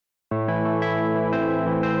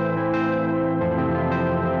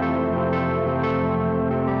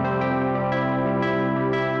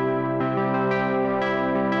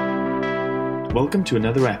Welcome to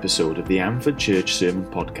another episode of the Amford Church Sermon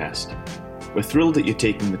Podcast. We're thrilled that you're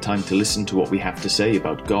taking the time to listen to what we have to say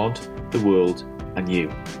about God, the world, and you.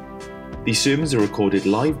 These sermons are recorded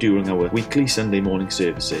live during our weekly Sunday morning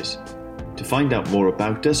services. To find out more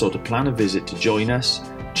about us or to plan a visit to join us,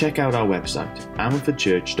 check out our website,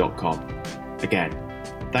 amfordchurch.com.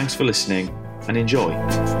 Again, thanks for listening and enjoy.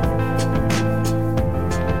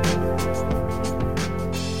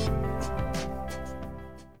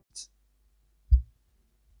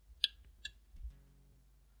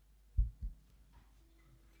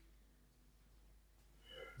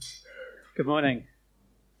 Good morning.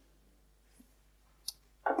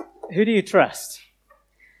 Who do you trust?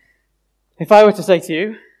 If I were to say to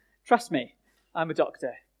you, trust me, I'm a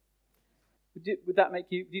doctor. Would that make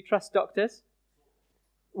you, do you trust doctors?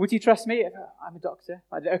 Would you trust me? I'm a doctor.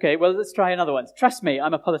 Okay, well, let's try another one. Trust me,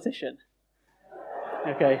 I'm a politician.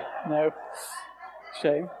 Okay, no.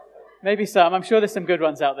 Shame. Maybe some. I'm sure there's some good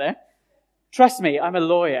ones out there. Trust me, I'm a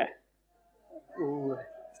lawyer. Ooh.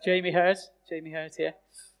 Jamie Hurd here.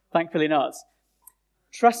 Thankfully not.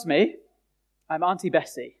 Trust me, I'm Auntie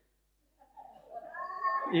Bessie.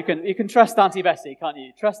 You can trust Auntie Bessie, can't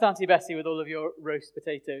you? Trust Auntie Bessie with all of your roast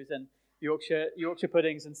potatoes and Yorkshire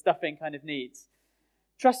puddings and stuffing kind of needs.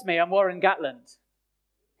 Trust me, I'm Warren Gatland.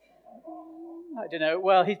 I don't know.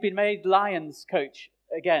 Well, he's been made Lions coach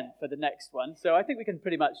again for the next one, so I think we can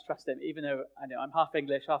pretty much trust him, even though I know I'm half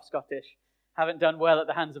English, half Scottish, haven't done well at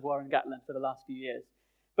the hands of Warren Gatland for the last few years.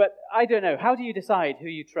 But I don't know. How do you decide who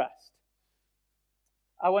you trust?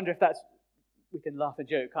 I wonder if we can laugh and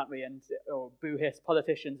joke, can't we? Or boo-hiss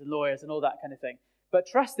politicians and lawyers and all that kind of thing. But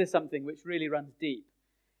trust is something which really runs deep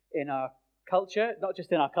in our culture, not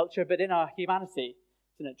just in our culture, but in our humanity.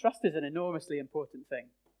 Trust is an enormously important thing.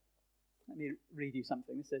 Let me read you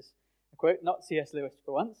something. This is a quote, not C.S. Lewis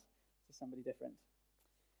for once. This is somebody different.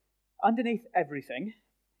 Underneath everything,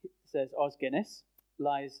 says Os Guinness,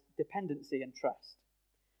 lies dependency and trust.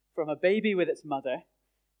 From a baby with its mother,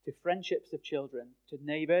 to friendships of children, to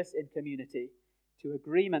neighbours in community, to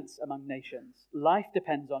agreements among nations, life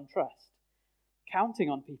depends on trust. Counting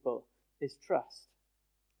on people is trust.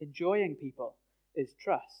 Enjoying people is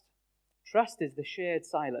trust. Trust is the shared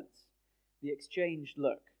silence, the exchanged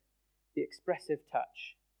look, the expressive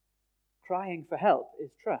touch. Crying for help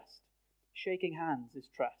is trust. Shaking hands is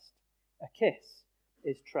trust. A kiss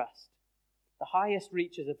is trust. The highest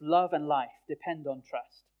reaches of love and life depend on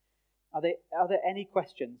trust. Are there any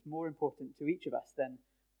questions more important to each of us than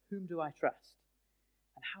whom do I trust?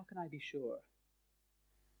 And how can I be sure?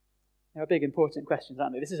 They are big, important questions,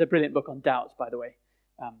 aren't they? This is a brilliant book on doubt, by the way.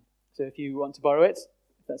 So if you want to borrow it,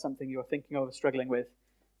 if that's something you're thinking of or struggling with,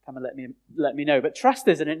 come and let me know. But trust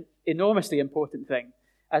is an enormously important thing.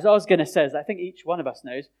 As Os Guinness says, I think each one of us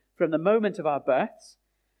knows, from the moment of our births,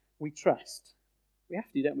 we trust. We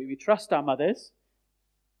have to, don't we? We trust our mothers.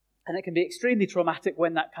 And it can be extremely traumatic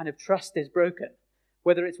when that kind of trust is broken,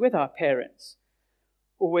 whether it's with our parents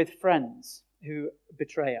or with friends who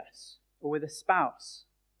betray us, or with a spouse,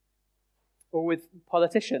 or with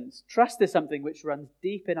politicians. Trust is something which runs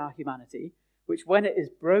deep in our humanity, which when it is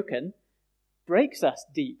broken, breaks us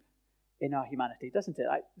deep in our humanity, doesn't it?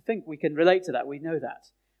 I think we can relate to that. We know that.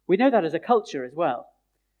 We know that as a culture as well,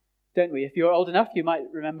 don't we? If you're old enough, you might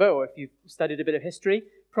remember, or if you've studied a bit of history,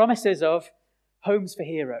 promises of homes for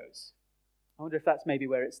heroes. I wonder if that's maybe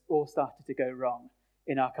where it's all started to go wrong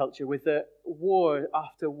in our culture, with the war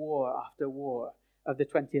after war after war of the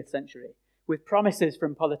 20th century, with promises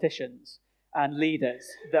from politicians and leaders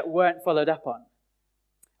that weren't followed up on.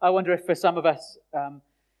 I wonder if for some of us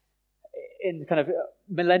in the kind of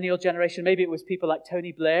millennial generation, maybe it was people like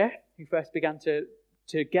Tony Blair who first began to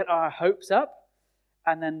get our hopes up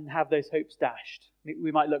and then have those hopes dashed.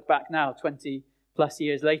 We might look back now, 20 plus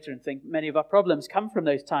years later, and think many of our problems come from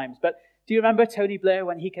those times. But do you remember Tony Blair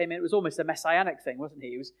when he came in? It was almost a messianic thing, wasn't he?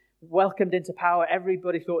 He was welcomed into power.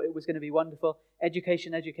 Everybody thought it was going to be wonderful.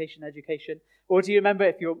 Education, education, education. Or do you remember,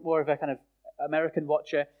 if you're more of a kind of American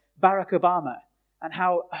watcher, Barack Obama and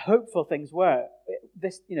how hopeful things were?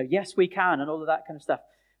 Yes, we can, and all of that kind of stuff.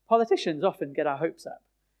 Politicians often get our hopes up.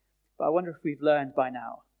 But I wonder if we've learned by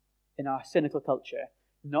now, in our cynical culture,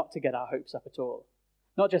 not to get our hopes up at all.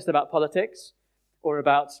 Not just about politics, or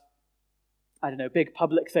about, big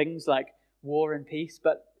public things like war and peace,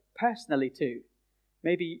 but personally too.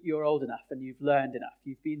 Maybe you're old enough and you've learned enough,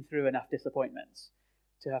 you've been through enough disappointments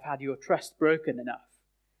to have had your trust broken enough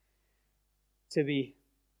to be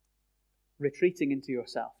retreating into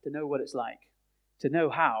yourself, to know what it's like, to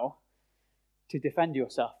know how to defend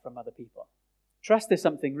yourself from other people. Trust is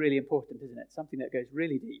something really important, isn't it? Something that goes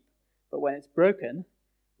really deep. But when it's broken,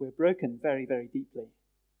 we're broken very, very deeply.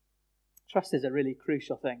 Trust is a really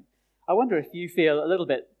crucial thing. I wonder if you feel a little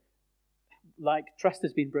bit like trust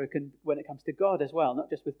has been broken when it comes to God as well, not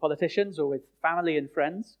just with politicians or with family and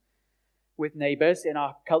friends, with neighbours, in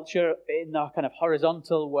our culture, in our kind of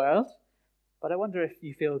horizontal world. But I wonder if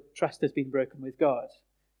you feel trust has been broken with God.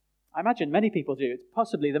 I imagine many people do. It's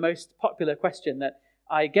possibly the most popular question that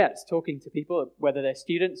I get talking to people, whether they're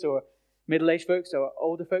students or middle-aged folks or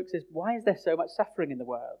older folks, is why is there so much suffering in the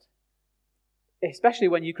world? Especially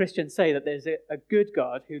when you Christians say that there's a good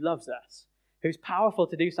God who loves us, who's powerful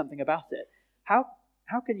to do something about it. How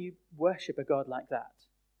can you worship a God like that?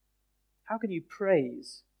 How can you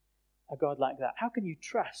praise a God like that? How can you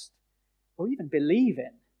trust or even believe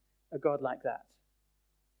in a God like that?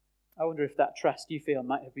 I wonder if that trust you feel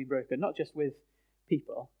might have been broken, not just with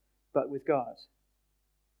people, but with God.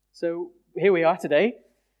 So here we are today,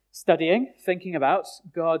 studying, thinking about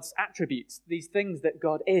God's attributes, these things that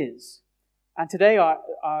God is. And today our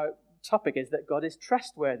topic is that God is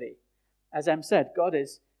trustworthy. As Em said, God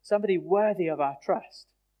is somebody worthy of our trust.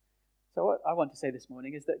 So what I want to say this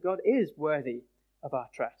morning is that God is worthy of our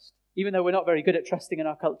trust. Even though we're not very good at trusting in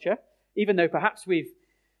our culture, even though perhaps we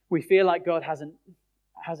feel like God hasn't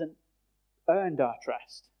earned our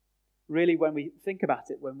trust. Really, when we think about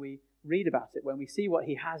it, when we read about it, when we see what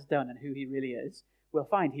he has done and who he really is, we'll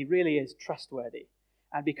find he really is trustworthy.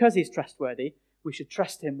 And because he's trustworthy, we should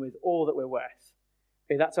trust him with all that we're worth.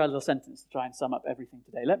 Okay, that's our little sentence to try and sum up everything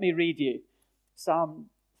today. Let me read you Psalm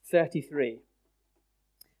 33.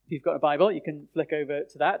 If you've got a Bible, you can flick over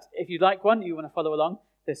to that. If you'd like one, you want to follow along,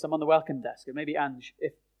 there's some on the welcome desk. Or maybe Ange,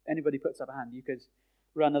 if anybody puts up a hand, you could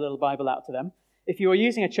run a little Bible out to them. If you are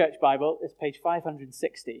using a church Bible, it's page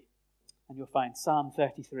 560, and you'll find Psalm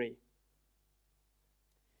 33.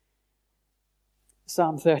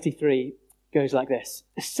 Psalm 33 goes like this.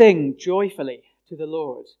 Sing joyfully to the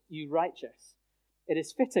Lord, you righteous. It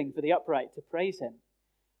is fitting for the upright to praise him.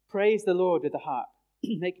 Praise the Lord with the harp.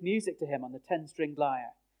 Make music to him on the 10-stringed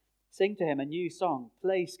lyre. Sing to him a new song.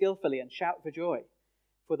 Play skillfully and shout for joy.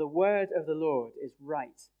 For the word of the Lord is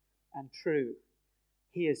right and true.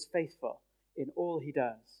 He is faithful in all he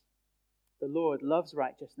does. The Lord loves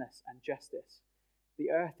righteousness and justice.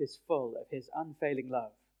 The earth is full of his unfailing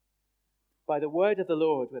love. By the word of the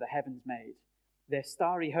Lord were the heavens made, their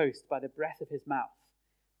starry host by the breath of his mouth.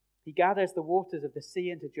 He gathers the waters of the sea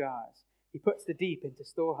into jars. He puts the deep into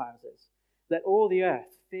storehouses. Let all the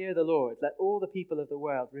earth fear the Lord. Let all the people of the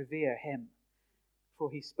world revere him.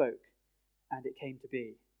 For he spoke, and it came to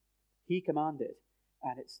be. He commanded,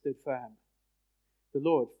 and it stood firm. The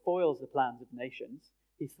Lord foils the plans of nations.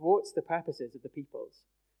 He thwarts the purposes of the peoples.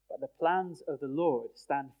 But the plans of the Lord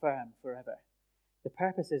stand firm forever, the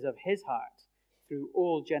purposes of his heart through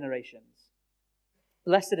all generations.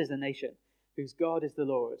 Blessed is the nation whose God is the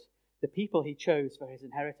Lord, the people he chose for his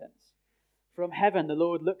inheritance. From heaven the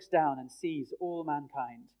Lord looks down and sees all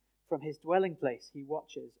mankind. From his dwelling place he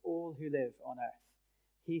watches all who live on earth.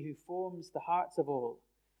 He who forms the hearts of all,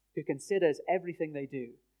 who considers everything they do.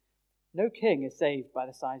 No king is saved by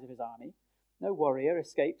the size of his army. No warrior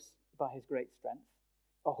escapes by his great strength.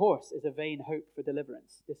 A horse is a vain hope for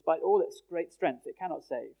deliverance. Despite all its great strength, it cannot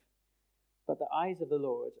save. But the eyes of the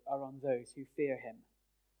Lord are on those who fear him,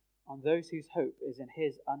 on those whose hope is in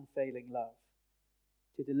his unfailing love,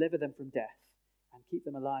 to deliver them from death and keep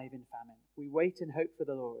them alive in famine. We wait in hope for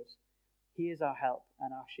the Lord. He is our help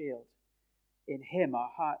and our shield. In him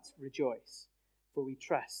our hearts rejoice, for we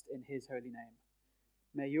trust in his holy name.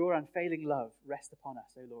 May your unfailing love rest upon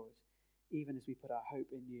us, O Lord, even as we put our hope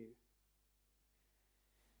in you.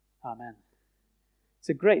 Amen. It's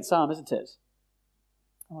a great psalm, isn't it?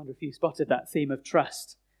 I wonder if you spotted that theme of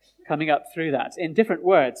trust coming up through that. In different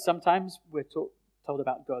words, sometimes we're told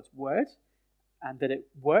about God's word and that it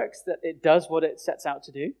works, that it does what it sets out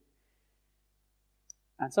to do.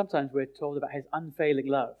 And sometimes we're told about his unfailing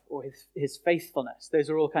love or his faithfulness. Those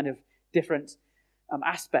are all kind of different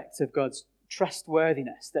aspects of God's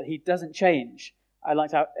trustworthiness, that he doesn't change. I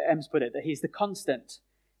liked how Em's put it, that he's the constant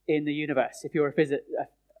in the universe. If you're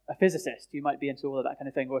a physicist, you might be into all of that kind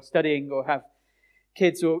of thing, or studying or have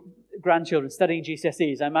kids or grandchildren studying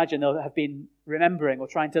GCSEs. I imagine they'll have been remembering or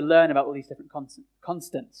trying to learn about all these different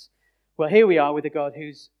constants. Well, here we are with a God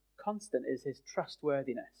whose constant is his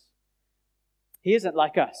trustworthiness. He isn't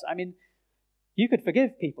like us. I mean, you could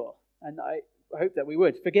forgive people, and I hope that we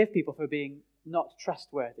would forgive people for being not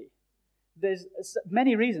trustworthy. There's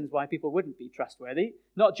many reasons why people wouldn't be trustworthy,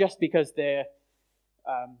 not just because they're,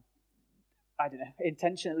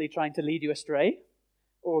 intentionally trying to lead you astray,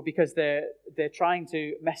 or because they're trying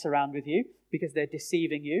to mess around with you, because they're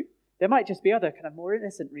deceiving you. There might just be other kind of more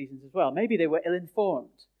innocent reasons as well. Maybe they were ill-informed.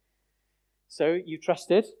 So you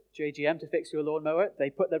trusted JGM to fix your lawnmower. They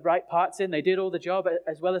put the right parts in. They did all the job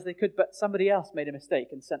as well as they could, but somebody else made a mistake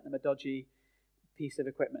and sent them a dodgy piece of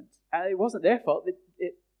equipment. And it wasn't their fault.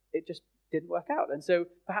 It just didn't work out. And so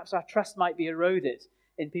perhaps our trust might be eroded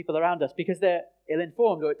in people around us because they're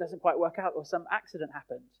ill-informed, or it doesn't quite work out, or some accident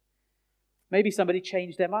happened. Maybe somebody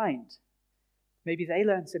changed their mind. Maybe they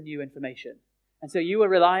learned some new information. And so you were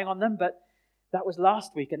relying on them, but that was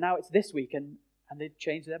last week, and now it's this week, and they've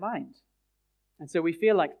changed their mind. And so we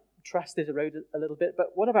feel like trust is eroded a little bit, but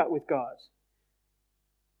what about with God?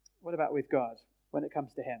 What about with God when it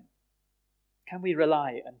comes to him? Can we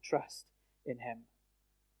rely and trust in him?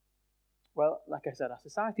 Well, like I said, our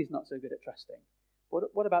society is not so good at trusting.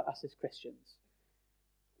 What about us as Christians?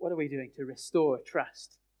 What are we doing to restore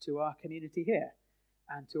trust to our community here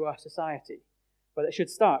and to our society? Well, it should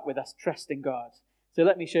start with us trusting God. So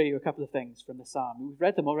let me show you a couple of things from the psalm. We've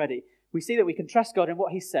read them already. We see that we can trust God in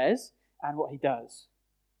what he says and what he does.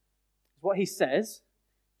 What he says,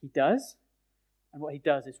 he does, and what he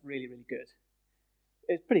does is really, really good.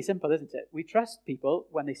 It's pretty simple, isn't it? We trust people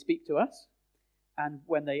when they speak to us and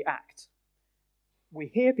when they act. We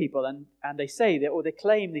hear people and they say that, or they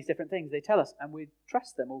claim these different things. They tell us, and we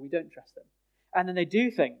trust them or we don't trust them. And then they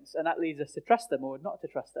do things, and that leads us to trust them or not to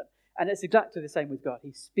trust them. And it's exactly the same with God.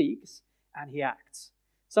 He speaks and he acts.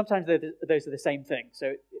 Sometimes those are the same thing, so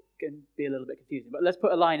it can be a little bit confusing. But let's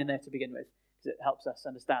put a line in there to begin with, because it helps us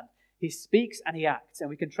understand. He speaks and he acts, and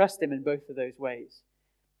we can trust him in both of those ways.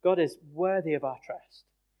 God is worthy of our trust.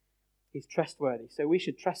 He's trustworthy, so we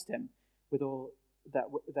should trust him with all that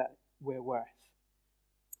we're worth.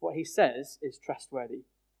 What he says is trustworthy.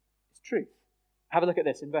 It's truth. Have a look at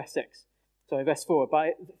this in verse 4.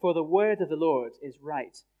 For the word of the Lord is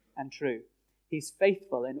right and true. He's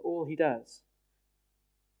faithful in all he does.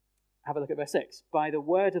 Have a look at verse 6. By the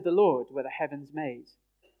word of the Lord were the heavens made.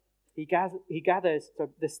 He gathers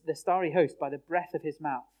the starry host by the breath of his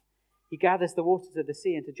mouth. He gathers the waters of the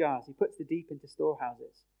sea into jars. He puts the deep into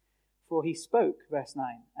storehouses. For he spoke, verse 9,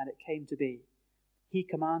 and it came to be. He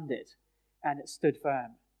commanded, and it stood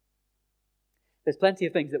firm. There's plenty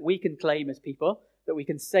of things that we can claim as people, that we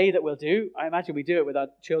can say that we'll do. I imagine we do it with our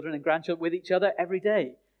children and grandchildren, with each other every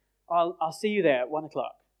day. I'll see you there at 1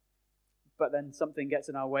 o'clock. But then something gets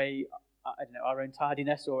in our way, I don't know, our own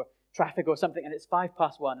tardiness or traffic or something, and it's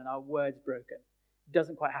 1:05 and our word's broken. It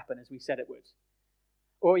doesn't quite happen as we said it would.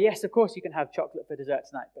 Or yes, of course you can have chocolate for dessert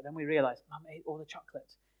tonight, but then we realize, Mum ate all the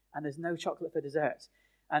chocolate and there's no chocolate for dessert.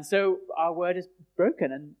 And so our word is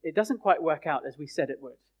broken and it doesn't quite work out as we said it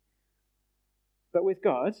would. But with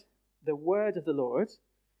God, the word of the Lord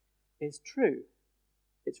is true.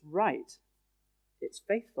 It's right. It's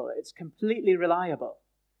faithful. It's completely reliable.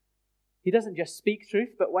 He doesn't just speak truth,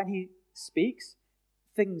 but when he speaks,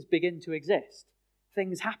 things begin to exist.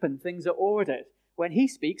 Things happen. Things are ordered. When he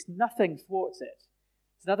speaks, nothing thwarts it.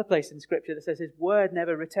 There's another place in Scripture that says his word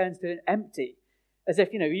never returns to him empty. As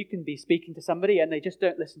if, you can be speaking to somebody and they just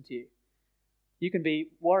don't listen to you. You can be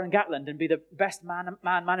Warren Gatland and be the best man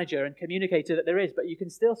manager and communicator that there is, but you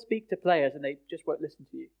can still speak to players and they just won't listen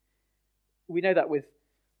to you. We know that with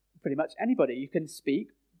pretty much anybody. You can speak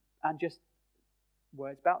and just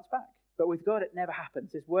words bounce back. But with God, it never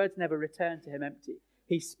happens. His words never return to him empty.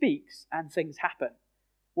 He speaks and things happen.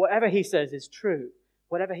 Whatever he says is true.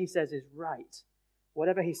 Whatever he says is right.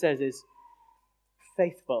 Whatever he says is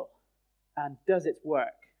faithful and does its work.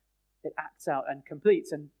 It acts out and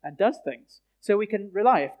completes and does things. So we can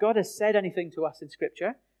rely. If God has said anything to us in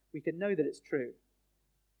Scripture, we can know that it's true.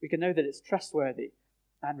 We can know that it's trustworthy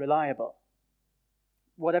and reliable.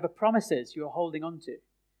 Whatever promises you're holding on to,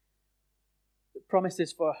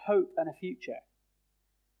 promises for hope and a future,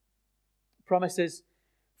 promises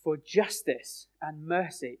for justice and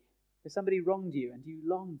mercy. If somebody wronged you and you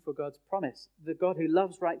long for God's promise, the God who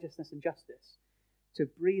loves righteousness and justice, to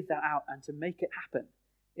breathe that out and to make it happen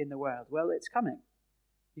in the world, well, it's coming.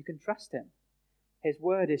 You can trust him. His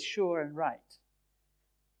word is sure and right.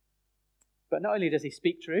 But not only does he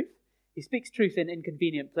speak truth, he speaks truth in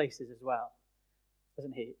inconvenient places as well,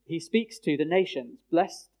 doesn't he? He speaks to the nations.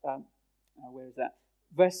 Blessed, where is that?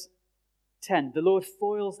 Verse 10, the Lord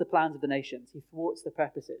foils the plans of the nations. He thwarts the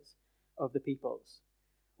purposes of the peoples.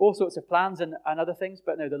 All sorts of plans and other things,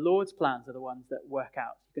 but no, the Lord's plans are the ones that work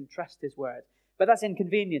out. You can trust his word. But that's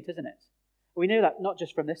inconvenient, isn't it? We know that not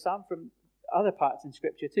just from this psalm, from other parts in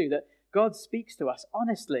Scripture too, that God speaks to us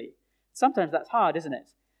honestly. Sometimes that's hard, isn't it?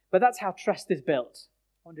 But that's how trust is built.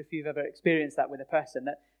 I wonder if you've ever experienced that with a person,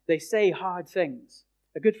 that they say hard things.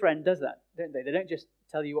 A good friend does that, don't they? They don't just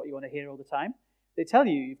tell you what you want to hear all the time. They tell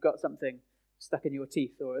you you've got something stuck in your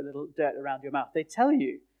teeth or a little dirt around your mouth. They tell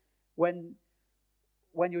you when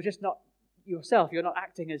you're just not yourself, you're not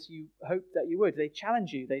acting as you hoped that you would. They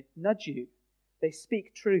challenge you, they nudge you, they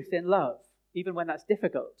speak truth in love, even when that's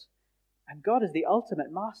difficult. And God is the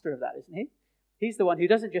ultimate master of that, isn't he? He's the one who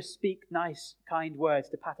doesn't just speak nice, kind words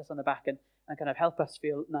to pat us on the back and kind of help us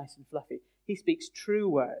feel nice and fluffy. He speaks true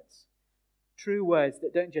words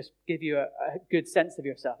that don't just give you a good sense of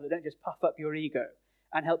yourself, that don't just puff up your ego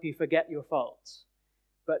and help you forget your faults,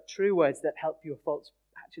 but true words that help your faults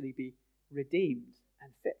actually be redeemed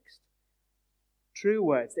and fixed. True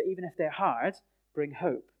words that, even if they're hard, bring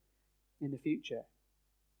hope in the future.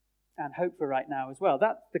 And hope for right now as well.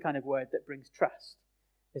 That's the kind of word that brings trust,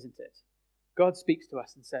 isn't it? God speaks to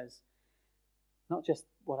us and says, not just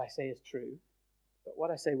what I say is true, but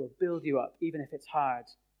what I say will build you up, even if it's hard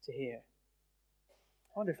to hear.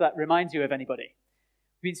 I wonder if that reminds you of anybody.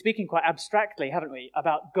 We've been speaking quite abstractly, haven't we,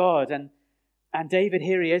 about God, and David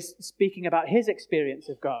here he is speaking about his experience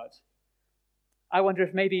of God. I wonder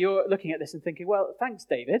if maybe you're looking at this and thinking, well, thanks,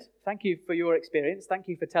 David. Thank you for your experience. Thank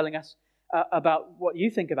you for telling us about what you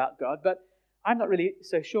think about God, but I'm not really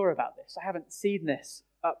so sure about this. I haven't seen this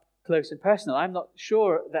up close and personal. I'm not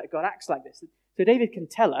sure that God acts like this. So David can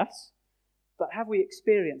tell us, but have we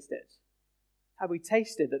experienced it? Have we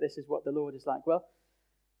tasted that this is what the Lord is like? Well,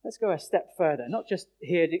 let's go a step further. Not just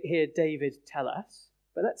hear David tell us,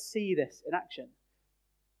 but let's see this in action.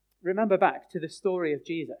 Remember back to the story of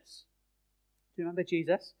Jesus. Do you remember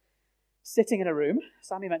Jesus? Sitting in a room.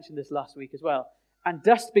 Sammy mentioned this last week as well. And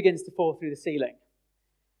dust begins to fall through the ceiling.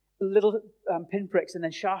 Little pinpricks and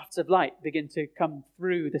then shafts of light begin to come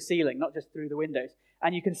through the ceiling, not just through the windows.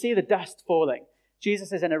 And you can see the dust falling.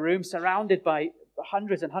 Jesus is in a room surrounded by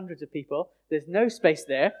hundreds and hundreds of people. There's no space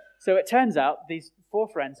there. So it turns out these four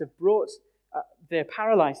friends have brought their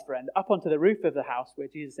paralyzed friend up onto the roof of the house where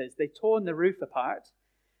Jesus is. They've torn the roof apart,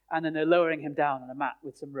 and then they're lowering him down on a mat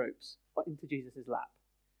with some ropes into Jesus' lap.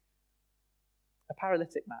 A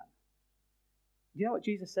paralytic man. You know what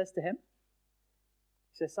Jesus says to him?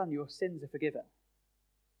 He says, son, your sins are forgiven.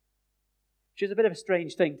 Which is a bit of a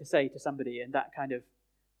strange thing to say to somebody in that kind of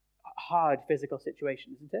hard physical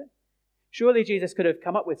situation, isn't it? Surely Jesus could have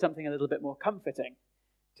come up with something a little bit more comforting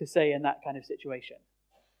to say in that kind of situation.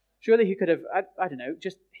 Surely he could have, I don't know,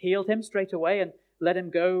 just healed him straight away and let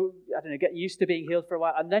him go, get used to being healed for a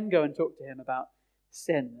while, and then go and talk to him about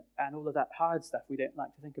sin and all of that hard stuff we don't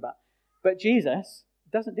like to think about. But Jesus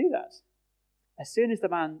doesn't do that. As soon as the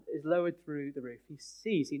man is lowered through the roof,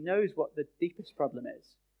 he knows what the deepest problem is.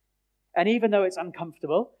 And even though it's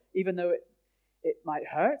uncomfortable, even though it might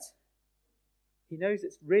hurt, he knows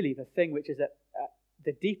it's really the thing which is at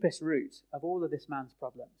the deepest root of all of this man's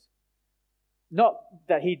problems. Not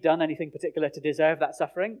that he'd done anything particular to deserve that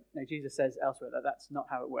suffering. No, Jesus says elsewhere that that's not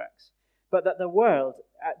how it works. But that the world,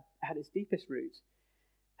 at its deepest root,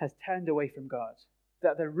 has turned away from God.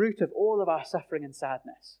 That the root of all of our suffering and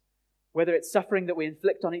sadness, whether it's suffering that we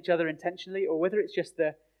inflict on each other intentionally, or whether it's just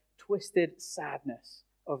the twisted sadness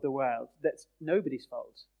of the world, that's nobody's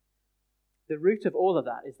fault. The root of all of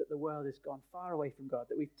that is that the world has gone far away from God,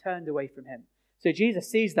 that we've turned away from him. So Jesus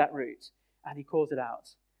sees that root, and he calls it out.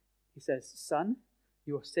 He says, son,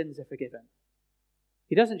 your sins are forgiven.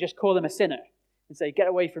 He doesn't just call him a sinner and say, get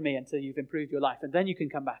away from me until you've improved your life, and then you can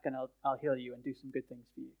come back and I'll heal you and do some good things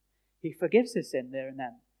for you. He forgives his sin there and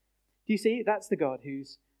then. Do you see? That's the God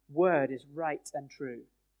whose word is right and true.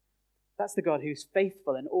 That's the God who's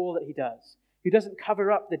faithful in all that he does, who doesn't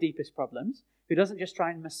cover up the deepest problems, who doesn't just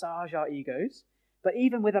try and massage our egos, but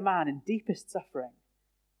even with a man in deepest suffering,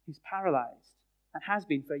 who's paralyzed and has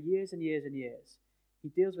been for years and years and years, he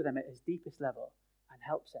deals with him at his deepest level and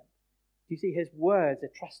helps him. Do you see? His words are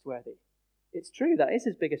trustworthy. It's true, that is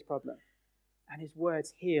his biggest problem. And his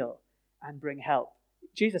words heal and bring help.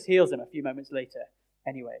 Jesus heals him a few moments later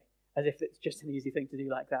anyway, as if it's just an easy thing to do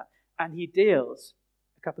like that. And he deals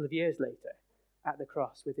a couple of years later at the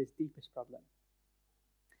cross with his deepest problem.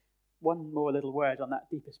 One more little word on that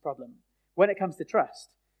deepest problem. When it comes to trust,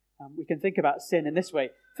 we can think about sin in this way.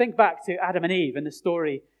 Think back to Adam and Eve and the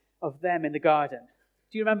story of them in the garden.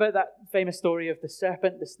 Do you remember that famous story of the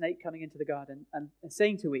serpent, the snake, coming into the garden and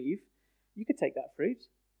saying to Eve, you could take that fruit.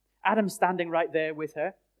 Adam's standing right there with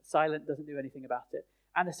her, silent, doesn't do anything about it.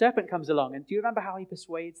 And the serpent comes along, and do you remember how he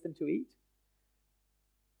persuades them to eat?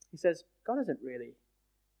 He says, God isn't really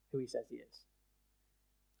who he says he is.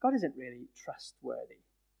 God isn't really trustworthy.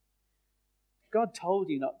 God told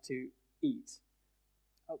you not to eat.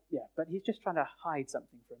 Oh, yeah, but he's just trying to hide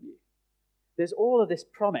something from you. There's all of this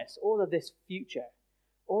promise, all of this future,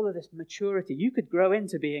 all of this maturity. You could grow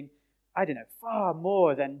into being, far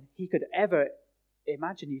more than he could ever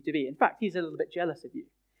imagine you to be. In fact, he's a little bit jealous of you.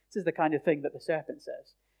 This is the kind of thing that the serpent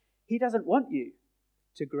says. He doesn't want you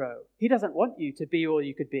to grow. He doesn't want you to be all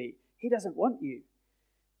you could be. He doesn't want you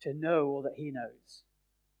to know all that he knows.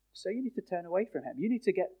 So you need to turn away from him. You need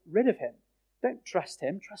to get rid of him. Don't trust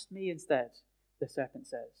him. Trust me instead, the serpent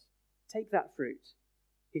says. Take that fruit.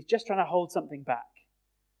 He's just trying to hold something back.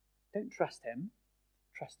 Don't trust him.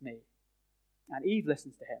 Trust me. And Eve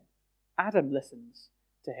listens to him. Adam listens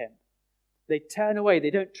to him. They turn away. They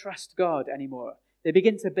don't trust God anymore. They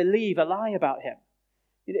begin to believe a lie about him.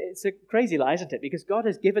 It's a crazy lie, isn't it? Because God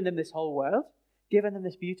has given them this whole world, given them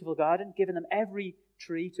this beautiful garden, given them every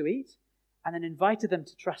tree to eat, and then invited them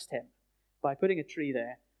to trust him by putting a tree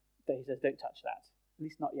there that he says, don't touch that. At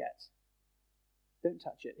least not yet. Don't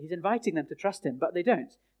touch it. He's inviting them to trust him, but they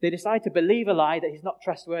don't. They decide to believe a lie that he's not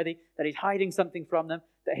trustworthy, that he's hiding something from them,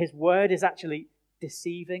 that his word is actually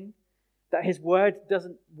deceiving, that his word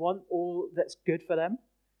doesn't want all that's good for them.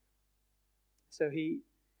 So he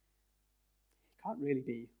can't really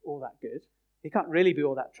be all that good. He can't really be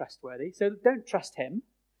all that trustworthy. So don't trust him.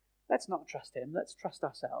 Let's not trust him. Let's trust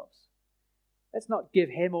ourselves. Let's not give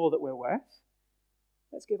him all that we're worth.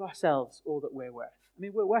 Let's give ourselves all that we're worth. I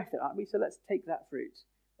mean, we're worth it, aren't we? So let's take that fruit.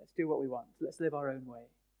 Let's do what we want. Let's live our own way.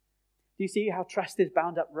 Do you see how trust is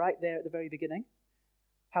bound up right there at the very beginning?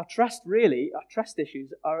 How trust our trust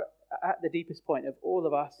issues are at the deepest point of all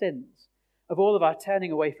of our sins, of all of our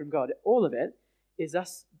turning away from God. All of it is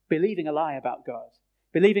us believing a lie about God,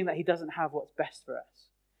 believing that he doesn't have what's best for us,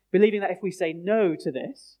 believing that if we say no to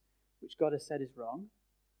this, which God has said is wrong,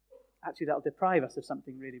 actually that'll deprive us of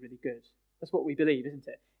something really, really good. That's what we believe, isn't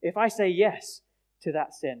it? If I say yes to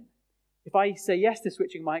that sin, if I say yes to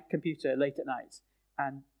switching my computer late at night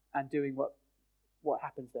and doing what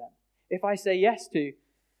happens then, if I say yes to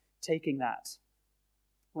taking that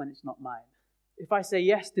when it's not mine, if I say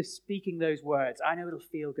yes to speaking those words, I know it'll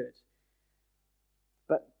feel good.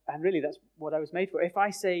 And really that's what I was made for. If I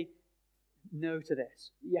say no to this,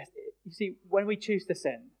 yes, you see, when we choose to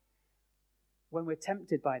sin, when we're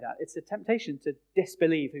tempted by that, it's a temptation to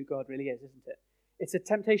disbelieve who God really is, isn't it? It's a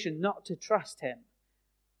temptation not to trust him,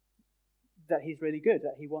 that he's really good,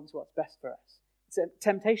 that he wants what's best for us. It's a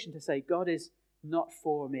temptation to say, God is not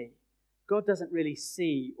for me. God doesn't really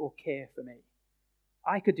see or care for me.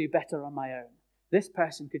 I could do better on my own. This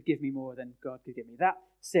person could give me more than God could give me. That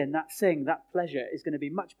sin, that thing, that pleasure is going to be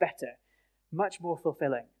much better, much more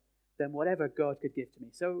fulfilling than whatever God could give to me.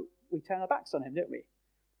 So we turn our backs on him, don't we?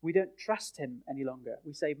 We don't trust him any longer.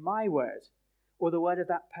 We say, my word, or the word of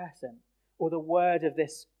that person, or the word of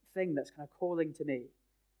this thing that's kind of calling to me.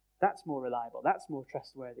 That's more reliable. That's more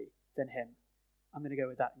trustworthy than him. I'm going to go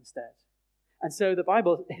with that instead. And so the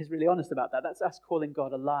Bible is really honest about that. That's us calling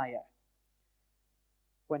God a liar.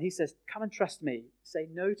 When he says, come and trust me, say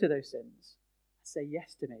no to those sins, say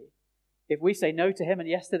yes to me. If we say no to him and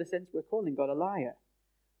yes to the sins, we're calling God a liar.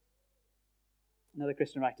 Another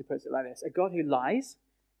Christian writer puts it like this: a God who lies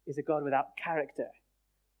is a God without character.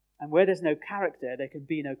 And where there's no character, there can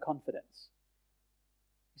be no confidence.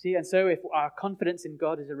 You see, and so if our confidence in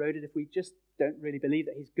God is eroded, if we just don't really believe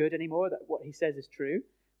that he's good anymore, that what he says is true,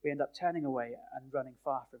 we end up turning away and running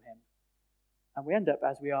far from him. And we end up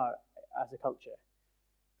as we are as a culture.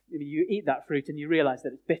 You eat that fruit and you realize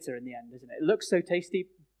that it's bitter in the end, isn't it? It looks so tasty,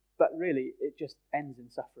 but really it just ends in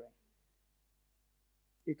suffering.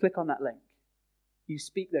 You click on that link, you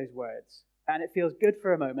speak those words, and it feels good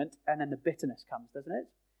for a moment, and then the bitterness comes, doesn't it?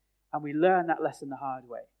 And we learn that lesson the hard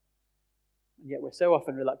way. And yet we're so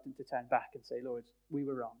often reluctant to turn back and say, Lord, we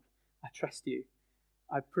were wrong. I trust you.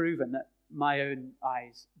 I've proven that my own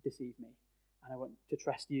eyes deceive me, and I want to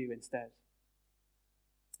trust you instead.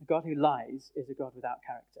 A God who lies is a God without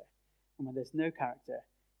character. And when there's no character,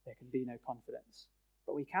 there can be no confidence.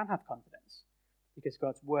 But we can have confidence because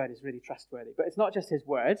God's word is really trustworthy. But it's not just his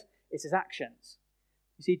word, it's his actions.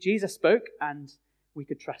 You see, Jesus spoke and we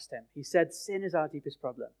could trust him. He said sin is our deepest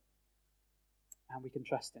problem and we can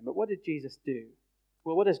trust him. But what did Jesus do?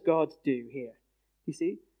 Well, what does God do here? You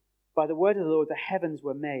see, by the word of the Lord, the heavens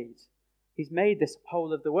were made. He's made this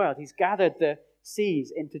whole of the world. He's gathered the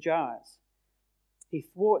seas into jars. He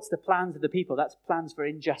thwarts the plans of the people. That's plans for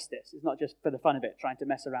injustice. It's not just for the fun of it, trying to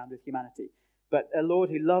mess around with humanity. But a Lord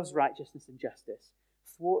who loves righteousness and justice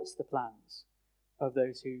thwarts the plans of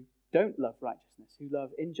those who don't love righteousness, who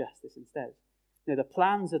love injustice instead. No, the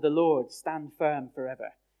plans of the Lord stand firm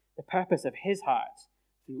forever. The purpose of his heart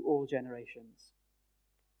through all generations.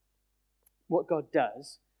 What God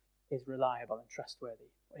does is reliable and trustworthy.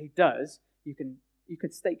 What he does, you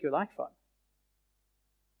can stake your life on.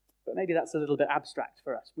 But maybe that's a little bit abstract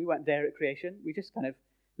for us. We weren't there at creation. We just kind of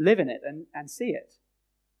live in it and see it.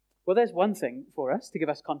 Well, there's one thing for us to give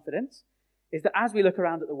us confidence, is that as we look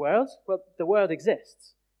around at the world, well, the world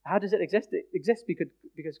exists. How does it exist? It exists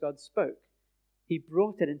because God spoke. He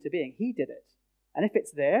brought it into being. He did it. And if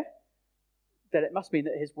it's there, then it must mean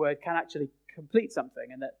that his word can actually complete something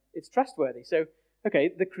and that it's trustworthy. So, okay,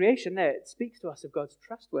 the creation there, it speaks to us of God's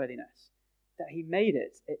trustworthiness, that he made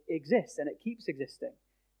it, it exists, and it keeps existing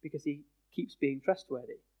because he keeps being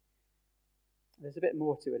trustworthy. There's a bit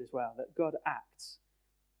more to it as well, that God acts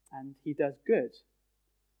and he does good.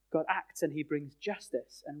 God acts and he brings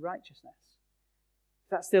justice and righteousness. If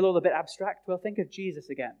that's still all a bit abstract, well, think of Jesus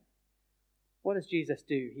again. What does Jesus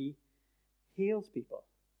do? He heals people.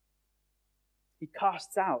 He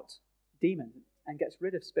casts out demons and gets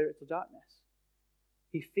rid of spiritual darkness.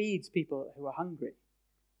 He feeds people who are hungry.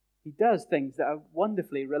 He does things that are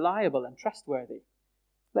wonderfully reliable and trustworthy.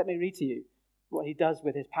 Let me read to you what he does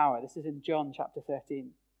with his power. This is in John chapter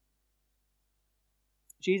 13.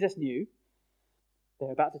 Jesus knew they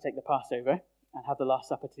were about to take the Passover and have the Last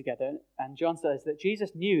Supper together. And John says that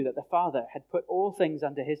Jesus knew that the Father had put all things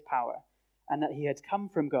under his power and that he had come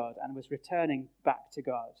from God and was returning back to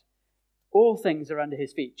God. All things are under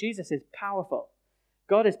his feet. Jesus is powerful.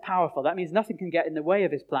 God is powerful. That means nothing can get in the way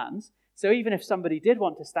of his plans. So even if somebody did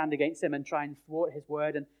want to stand against him and try and thwart his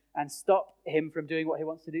word and stop him from doing what he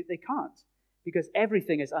wants to do, they can't, because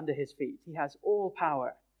everything is under his feet. He has all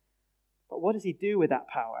power. But what does he do with that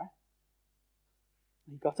power?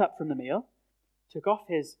 He got up from the meal, took off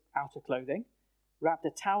his outer clothing, wrapped a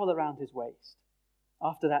towel around his waist.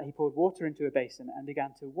 After that, he poured water into a basin and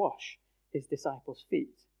began to wash his disciples'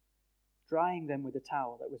 feet, drying them with a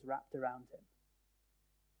towel that was wrapped around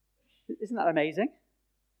him. Isn't that amazing?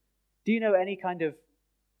 Do you know any kind of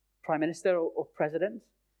prime minister or president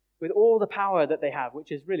with all the power that they have,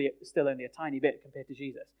 which is really still only a tiny bit compared to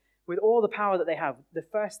Jesus, with all the power that they have, the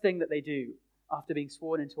first thing that they do after being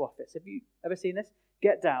sworn into office, have you ever seen this?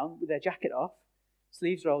 Get down with their jacket off,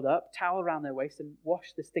 sleeves rolled up, towel around their waist, and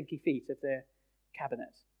wash the stinky feet of their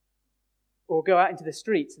cabinet. Or go out into the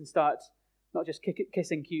streets and start not just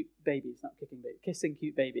kissing cute babies, kissing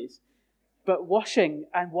cute babies, but washing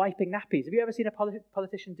and wiping nappies. Have you ever seen a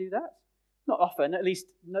politician do that? Not often, at least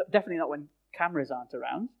definitely not when cameras aren't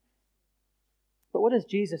around. But what does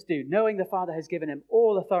Jesus do? Knowing the Father has given him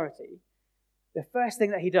all authority, the first thing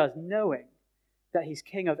that he does, knowing that he's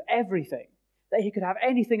king of everything, that he could have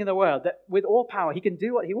anything in the world, that with all power he can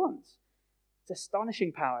do what he wants. It's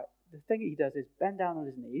astonishing power. The thing that he does is bend down on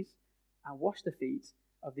his knees and wash the feet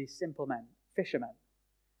of these simple men, fishermen,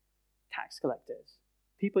 tax collectors,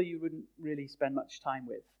 people you wouldn't really spend much time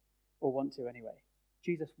with or want to anyway.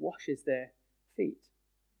 Jesus washes their feet.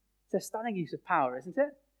 It's a stunning use of power, isn't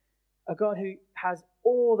it? A God who has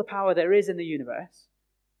all the power there is in the universe,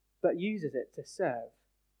 but uses it to serve,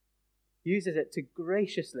 uses it to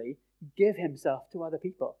graciously give himself to other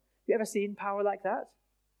people. Have you ever seen power like that?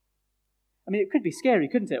 I mean, it could be scary,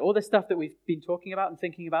 couldn't it? All the stuff that we've been talking about and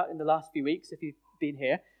thinking about in the last few weeks, if you've been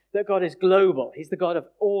here, that God is global. He's the God of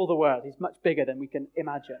all the world. He's much bigger than we can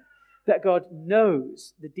imagine. That God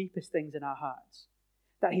knows the deepest things in our hearts.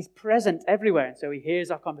 That he's present everywhere, and so he hears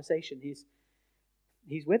our conversation. He's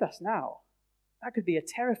with us now. That could be a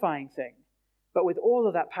terrifying thing. But with all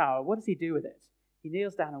of that power, what does he do with it? He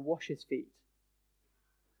kneels down and washes feet.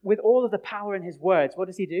 With all of the power in his words, what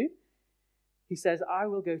does he do? He says, I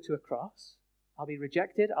will go to a cross. I'll be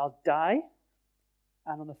rejected. I'll die.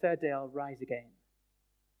 And on the third day, I'll rise again.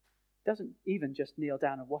 Doesn't even just kneel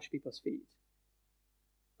down and wash people's feet.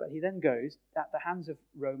 But he then goes at the hands of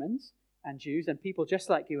Romans and Jews and people just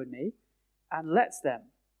like you and me and lets them,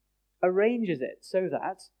 arranges it so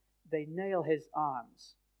that they nail his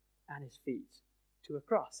arms and his feet to a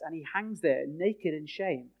cross. And he hangs there naked in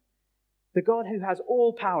shame. The God who has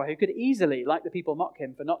all power, who could easily, like the people mock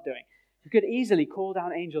him for not doing, who could easily call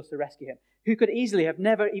down angels to rescue him, who could easily have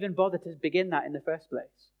never even bothered to begin that in the first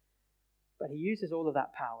place. But he uses all of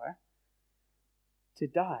that power to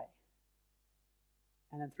die.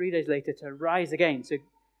 And then 3 days later to rise again, to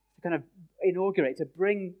kind of inaugurate, to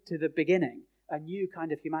bring to the beginning a new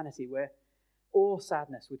kind of humanity where all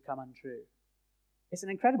sadness would come untrue. It's an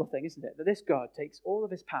incredible thing, isn't it? That this God takes all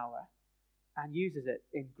of his power and uses it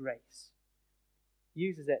in grace.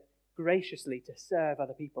 Uses it graciously to serve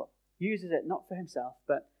other people. Uses it not for himself,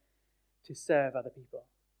 but to serve other people.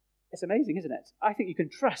 It's amazing, isn't it? I think you can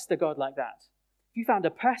trust a God like that. If you found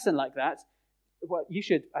a person like that, well, you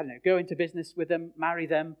should, go into business with them, marry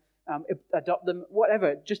them, adopt them,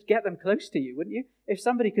 whatever. Just get them close to you, wouldn't you? If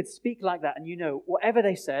somebody could speak like that and whatever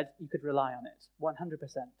they said, you could rely on it, 100%.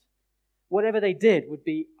 Whatever they did would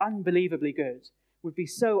be unbelievably good, would be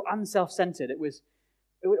so unself-centered, it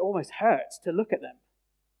would almost hurt to look at them.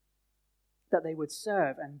 That they would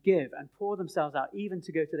serve and give and pour themselves out, even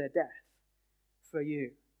to go to their death for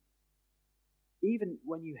you. even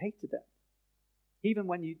when you hated them, even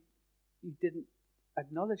when you didn't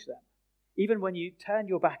acknowledge them, even when you turned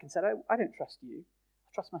your back and said, I don't trust you, I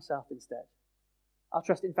trust myself instead. I'll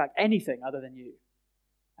trust, in fact, anything other than you.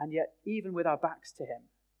 And yet, even with our backs to him,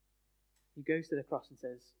 he goes to the cross and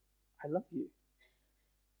says, I love you.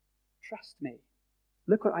 Trust me.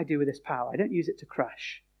 Look what I do with this power. I don't use it to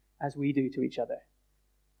crush, as we do to each other.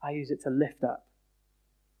 I use it to lift up.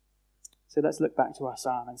 So let's look back to our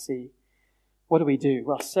psalm and see, what do we do?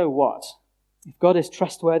 Well, so what? If God is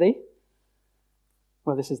trustworthy,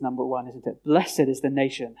 well, this is number one, isn't it? Blessed is the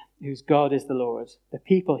nation whose God is the Lord, the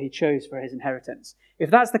people he chose for his inheritance. If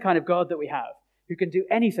that's the kind of God that we have, who can do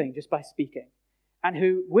anything just by speaking, and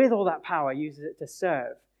who, with all that power, uses it to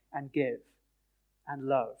serve and give and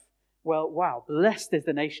love, well, wow, blessed is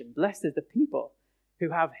the nation, blessed is the people who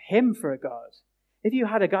have him for a God. If you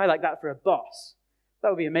had a guy like that for a boss, that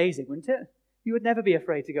would be amazing, wouldn't it? You would never be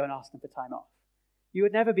afraid to go and ask them for time off. You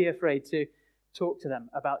would never be afraid to talk to them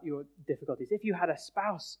about your difficulties. If you had a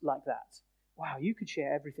spouse like that, wow, you could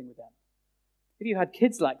share everything with them. If you had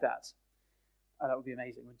kids like that, oh, that would be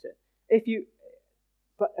amazing, wouldn't it?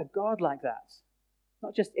 But a God like that,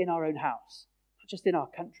 not just in our own house, not just in our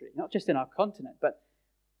country, not just in our continent, but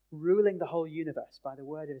ruling the whole universe by the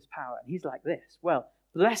word of his power. And he's like this. Well,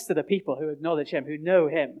 blessed are the people who acknowledge him, who know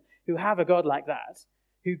him, who have a God like that,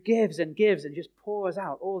 who gives and just pours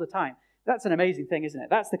out all the time. That's an amazing thing, isn't it?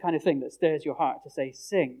 That's the kind of thing that stirs your heart to say,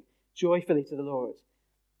 sing joyfully to the Lord.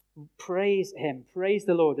 Praise him. Praise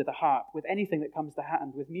the Lord with the harp, with anything that comes to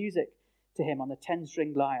hand, with music to him on the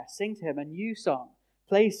 10-stringed lyre. Sing to him a new song.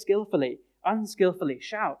 Play skillfully, unskillfully.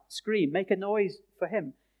 Shout, scream, make a noise for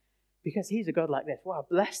him. Because he's a God like this. Wow,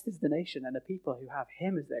 blessed is the nation and the people who have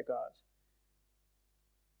him as their God.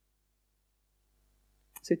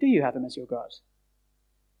 So do you have him as your God?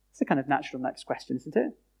 It's a kind of natural next question, isn't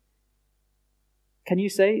it? Can you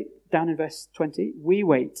say, down in verse 20, we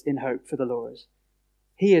wait in hope for the Lord.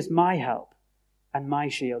 He is my help and my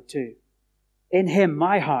shield too. In him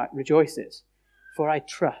my heart rejoices, for I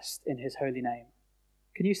trust in his holy name.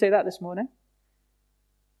 Can you say that this morning?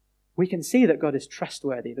 We can see that God is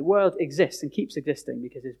trustworthy. The world exists and keeps existing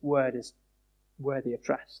because his word is worthy of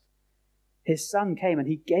trust. His son came and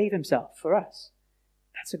he gave himself for us.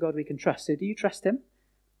 That's a God we can trust. So do you trust him?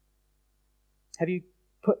 Have you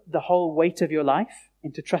put the whole weight of your life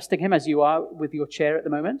into trusting him as you are with your chair at the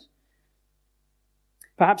moment?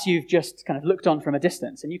 Perhaps you've just kind of looked on from a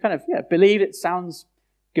distance and you kind of believe it sounds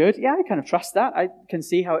good. Yeah, I kind of trust that. I can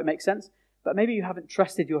see how it makes sense. But maybe you haven't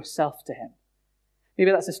trusted yourself to him. Maybe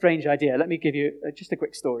that's a strange idea. Let me give you just a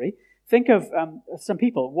quick story. Think of some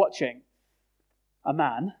people watching a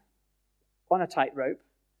man on a tightrope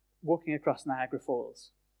walking across Niagara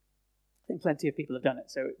Falls. I think plenty of people have done it,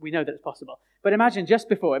 so we know that it's possible. But imagine this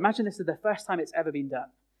is the first time it's ever been done.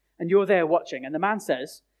 And you're there watching, and the man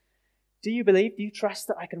says, do you trust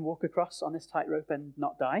that I can walk across on this tightrope and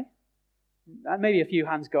not die? And maybe a few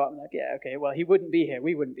hands go up and like, yeah, okay, well, he wouldn't be here.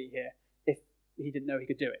 We wouldn't be here if he didn't know he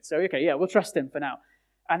could do it. So, okay, yeah, we'll trust him for now.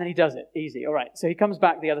 And then he does it. Easy. All right. So he comes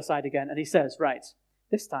back the other side again and he says, right,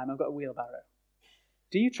 this time I've got a wheelbarrow.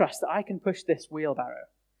 Do you trust that I can push this wheelbarrow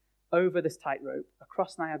over this tightrope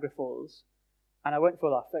across Niagara Falls and I won't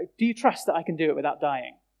fall off? Do you trust that I can do it without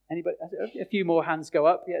dying? Anybody? A few more hands go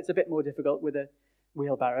up. Yeah, it's a bit more difficult with a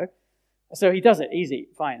wheelbarrow. So he does it. Easy.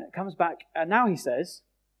 Fine. It comes back. And now he says,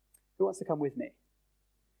 who wants to come with me?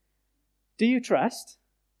 Do you trust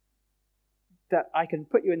that I can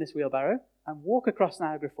put you in this wheelbarrow and walk across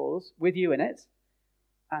Niagara Falls with you in it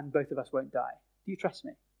and both of us won't die? Do you trust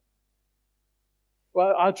me?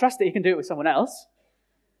 Well, I'll trust that he can do it with someone else,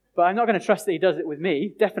 but I'm not going to trust that he does it with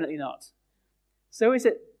me. Definitely not. So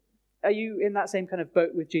are you in that same kind of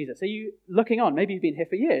boat with Jesus? Are you looking on? Maybe you've been here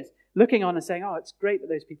for years, looking on and saying, oh, it's great that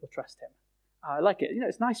those people trust him. I like it.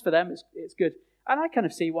 It's nice for them. It's good. And I kind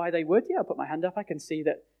of see why they would. Yeah, I'll put my hand up. I can see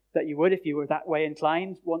that you would, if you were that way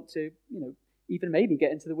inclined, want to, even maybe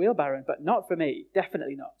get into the wheelbarrow, but not for me.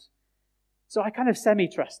 Definitely not. So I kind of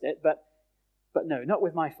semi-trust it, but no, not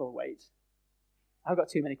with my full weight. I've got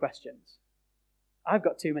too many questions. I've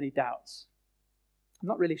got too many doubts. I'm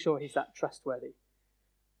not really sure he's that trustworthy.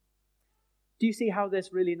 Do you see how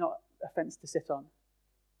there's really not a fence to sit on?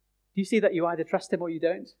 Do you see that you either trust him or you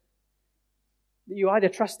don't? You either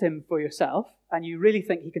trust him for yourself and you really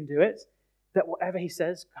think he can do it, that whatever he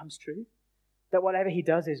says comes true, that whatever he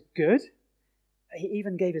does is good. He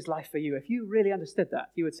even gave his life for you. If you really understood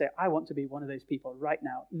that, you would say, I want to be one of those people right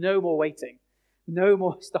now. No more waiting. No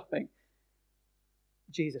more stopping.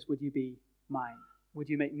 Jesus, would you be mine? Would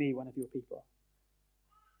you make me one of your people?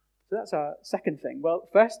 So that's our second thing. Well,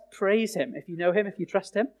 first, praise him. If you know him, if you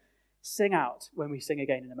trust him, Sing out when we sing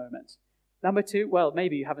again in a moment. Number 2, well,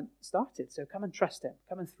 maybe you haven't started, so come and trust him.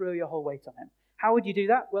 Come and throw your whole weight on him. How would you do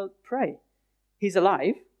that? Well, pray. He's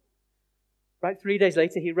alive, right? 3 days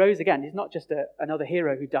later, he rose again. He's not just another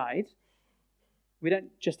hero who died. We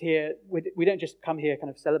don't just come here kind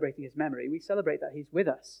of celebrating his memory. We celebrate that he's with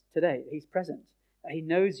us today, that he's present, that he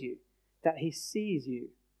knows you, that he sees you,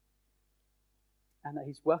 and that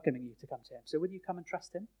he's welcoming you to come to him. So would you come and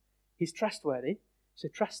trust him? He's trustworthy, so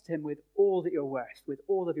trust him with all that you're worth, with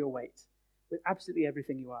all of your weight, with absolutely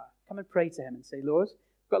everything you are. Come and pray to him and say, Lord,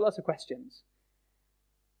 I've got lots of questions.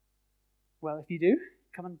 Well, if you do,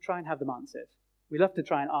 come and try and have them answered. We love to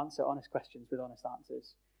try and answer honest questions with honest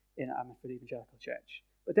answers in Ammanford Evangelical Church.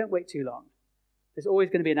 But don't wait too long. There's always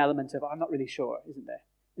going to be an element of, I'm not really sure, isn't there?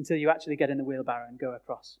 Until you actually get in the wheelbarrow and go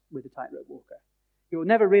across with a tightrope walker. You're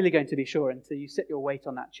never really going to be sure until you sit your weight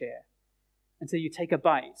on that chair, until you take a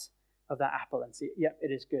bite of that apple and see, yep,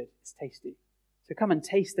 it is good, it's tasty. So come and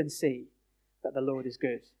taste and see that the Lord is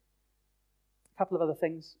good. A couple of other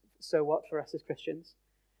things, so what for us as Christians?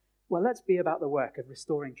 Well, let's be about the work of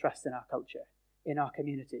restoring trust in our culture, in our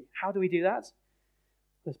community. How do we do that?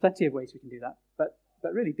 There's plenty of ways we can do that, but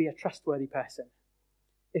really be a trustworthy person.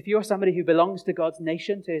 If you're somebody who belongs to God's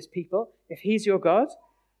nation, to his people, if he's your God,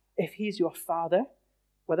 if he's your father,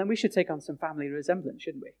 well, then we should take on some family resemblance,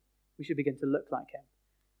 shouldn't we? We should begin to look like him.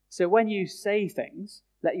 So when you say things,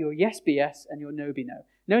 let your yes be yes and your no be no.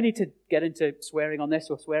 No need to get into swearing on this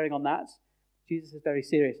or swearing on that. Jesus is very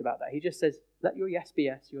serious about that. He just says, let your yes be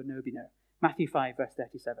yes, your no be no. Matthew 5, verse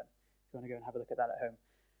 37. If you want to go and have a look at that at home.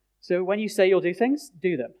 So when you say you'll do things,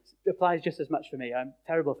 do them. It applies just as much for me. I'm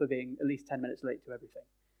terrible for being at least 10 minutes late to everything.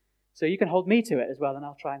 So you can hold me to it as well, and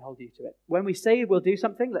I'll try and hold you to it. When we say we'll do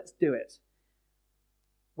something, let's do it.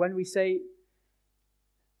 When we say,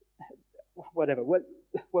 whatever, when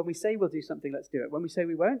we say we'll do something, let's do it. When we say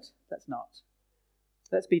we won't, let's not.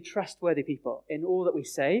 Let's be trustworthy people in all that we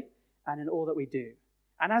say and in all that we do.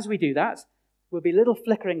 And as we do that, we'll be little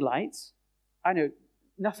flickering lights. I know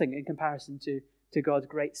nothing in comparison to God's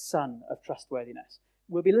great sun of trustworthiness.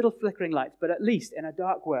 We'll be little flickering lights, but at least in a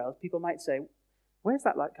dark world, people might say, where's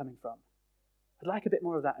that light coming from? I'd like a bit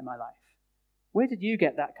more of that in my life. Where did you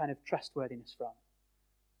get that kind of trustworthiness from?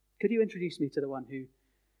 Could you introduce me to the one who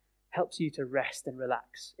helps you to rest and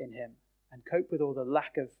relax in him and cope with all the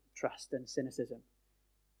lack of trust and cynicism?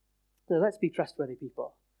 So let's be trustworthy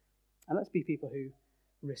people. And let's be people who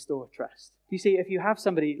restore trust. You see, if you have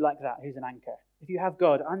somebody like that who's an anchor, if you have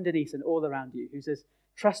God underneath and all around you, who's as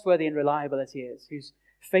trustworthy and reliable as he is, who's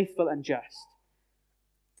faithful and just,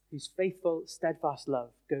 whose faithful, steadfast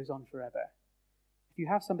love goes on forever. If you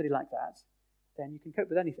have somebody like that, then you can cope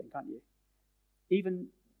with anything, can't you? Even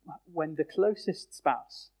when the closest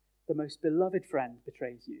spouse, the most beloved friend,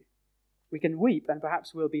 betrays you. We can weep and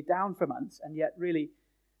perhaps we'll be down for months, and yet really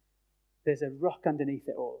there's a rock underneath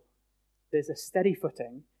it all. There's a steady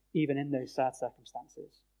footing even in those sad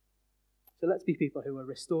circumstances. So let's be people who are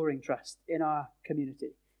restoring trust in our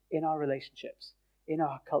community, in our relationships, in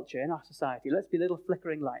our culture, in our society. Let's be little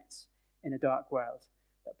flickering lights in a dark world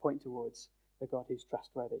that point towards the God who's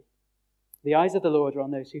trustworthy. The eyes of the Lord are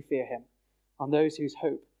on those who fear him, on those whose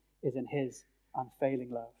hope is in his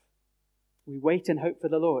unfailing love. We wait and hope for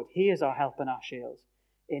the Lord. He is our help and our shield.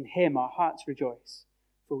 In him our hearts rejoice,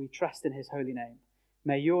 for we trust in his holy name.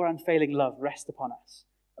 May your unfailing love rest upon us,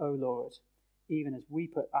 O Lord, even as we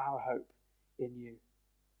put our hope in you.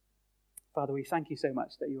 Father, we thank you so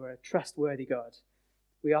much that you are a trustworthy God.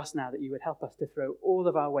 We ask now that you would help us to throw all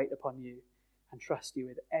of our weight upon you and trust you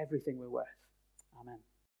with everything we're worth. Amen.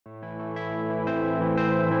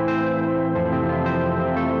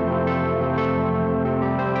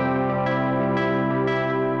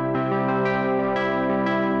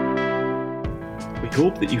 We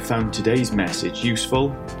hope that you found today's message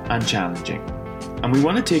useful and challenging, and we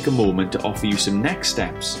want to take a moment to offer you some next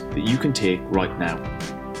steps that you can take right now.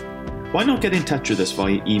 Why not get in touch with us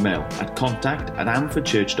via email at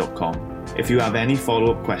contact@amfordchurch.com if you have any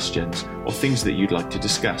follow-up questions or things that you'd like to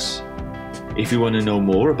discuss. If you want to know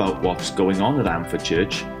more about what's going on at Amford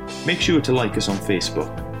Church, make sure to like us on Facebook.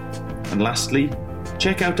 And lastly,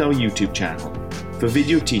 check out our YouTube channel for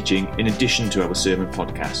video teaching in addition to our sermon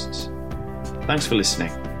podcasts. Thanks for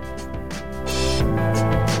listening.